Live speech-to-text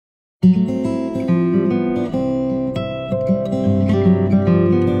Aloha,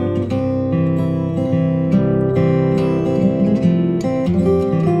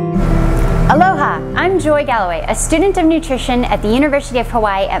 I'm Joy Galloway, a student of nutrition at the University of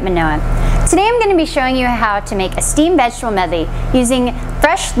Hawaii at Manoa. Today I'm going to be showing you how to make a steamed vegetable medley using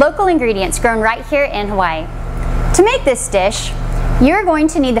fresh local ingredients grown right here in Hawaii. To make this dish, you're going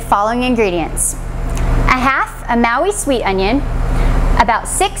to need the following ingredients: a Maui sweet onion, about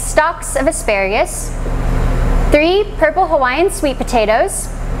 6 stalks of asparagus, 3 purple Hawaiian sweet potatoes,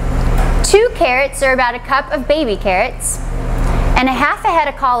 2 carrots or about a cup of baby carrots, and a head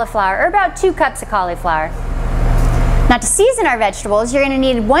of cauliflower, or about 2 cups of cauliflower. Now, to season our vegetables, you're going to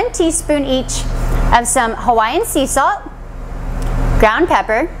need 1 teaspoon each of some Hawaiian sea salt, ground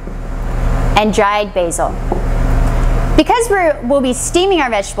pepper, and dried basil. Because we'll be steaming our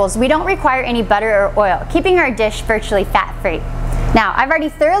vegetables, we don't require any butter or oil, keeping our dish virtually fat-free. Now, I've already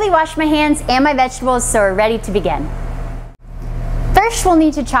thoroughly washed my hands and my vegetables, so we're ready to begin. First, we'll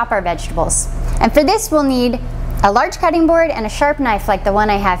need to chop our vegetables. And for this, we'll need a large cutting board and a sharp knife like the one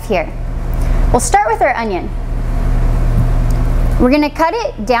I have here. We'll start with our onion. We're going to cut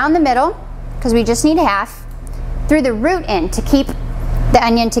it down the middle, because we just need half, through the root end to keep the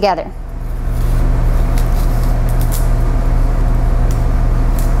onion together.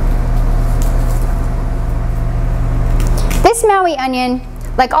 This Maui onion,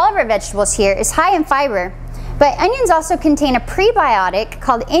 like all of our vegetables here, is high in fiber, but onions also contain a prebiotic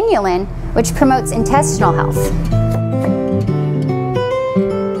called inulin, which promotes intestinal health.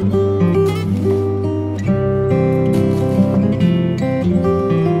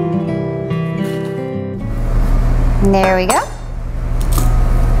 And there we go.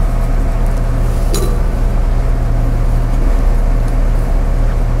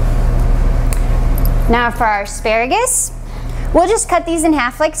 Now for our asparagus, we'll just cut these in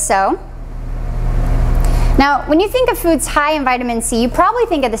half like so. Now, when you think of foods high in vitamin C, you probably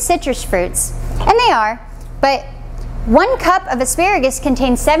think of the citrus fruits, and they are, but 1 cup of asparagus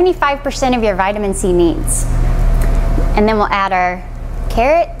contains 75% of your vitamin C needs. And then we'll add our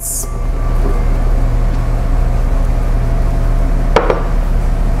carrots.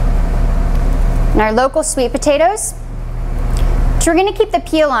 And our local sweet potatoes, which we're going to keep the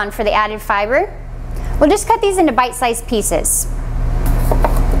peel on for the added fiber. We'll just cut these into bite-sized pieces.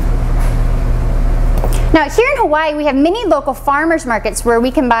 Now, here in Hawaii, we have many local farmers markets where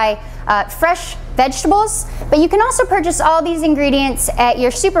we can buy fresh vegetables, but you can also purchase all these ingredients at your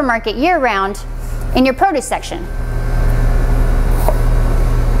supermarket year-round in your produce section.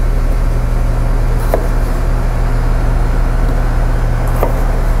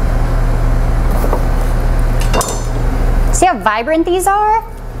 See how vibrant these are?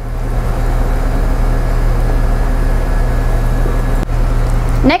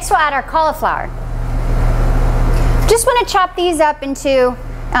 Next, we'll add our cauliflower. Just want to chop these up into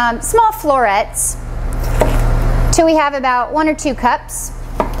small florets till we have about 1 or 2 cups.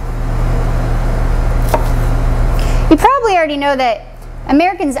 You probably already know that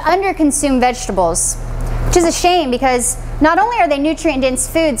Americans underconsume vegetables, which is a shame because not only are they nutrient-dense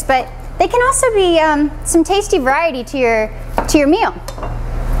foods, but they can also be some tasty variety to your meal.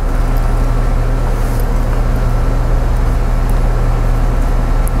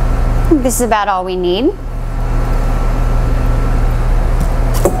 This is about all we need.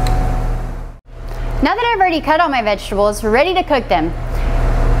 Now that I've already cut all my vegetables, we're ready to cook them.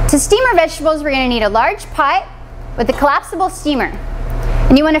 To steam our vegetables, we're going to need a large pot with a collapsible steamer.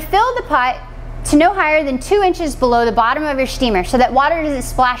 And you want to fill the pot to no higher than 2 inches below the bottom of your steamer so that water doesn't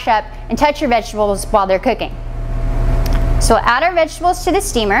splash up and touch your vegetables while they're cooking. So we'll add our vegetables to the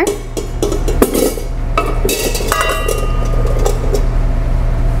steamer.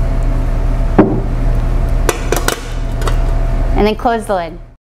 And then close the lid.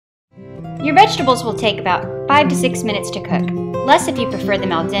 Your vegetables will take about 5 to 6 minutes to cook, less if you prefer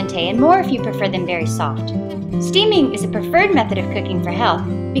them al dente and more if you prefer them very soft. Steaming is a preferred method of cooking for health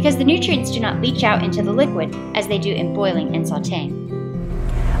because the nutrients do not leach out into the liquid as they do in boiling and sauteing.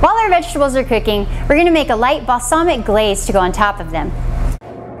 While our vegetables are cooking, we're going to make a light balsamic glaze to go on top of them.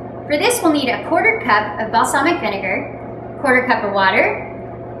 For this, we'll need a 1/4 cup of balsamic vinegar, 1/4 cup of water,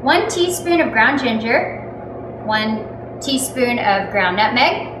 1 teaspoon of ground ginger, 1 teaspoon of ground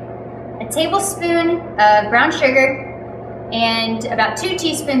nutmeg, a tablespoon of brown sugar, and about 2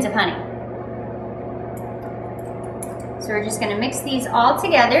 teaspoons of honey. So we're just going to mix these all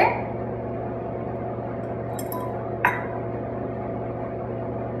together.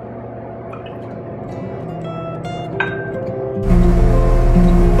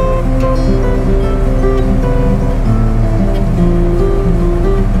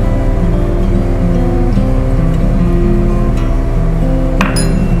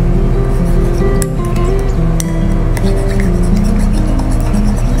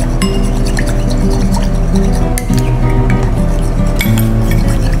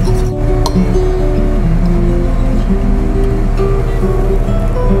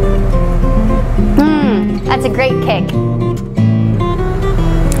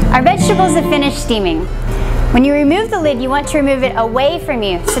 vegetables have finished steaming. When you remove the lid, you want to remove it away from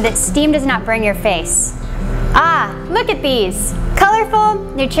you so that steam does not burn your face. Ah, look at these!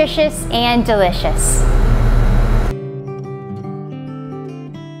 Colorful, nutritious, and delicious.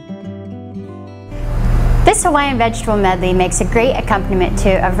 This Hawaiian vegetable medley makes a great accompaniment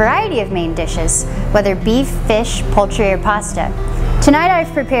to a variety of main dishes, whether beef, fish, poultry, or pasta. Tonight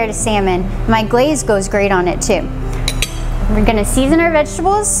I've prepared a salmon. My glaze goes great on it too. We're going to season our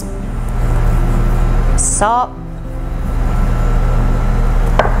vegetables. Salt,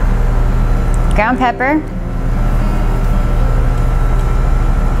 ground pepper,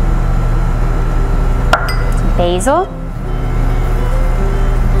 basil.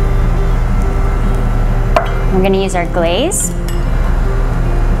 We're going to use our glaze.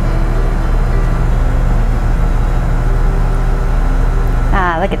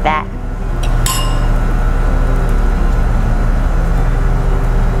 Ah, look at that.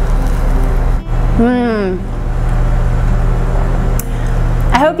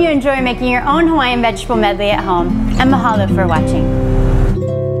 I hope you enjoy making your own Hawaiian vegetable medley at home, and mahalo for watching.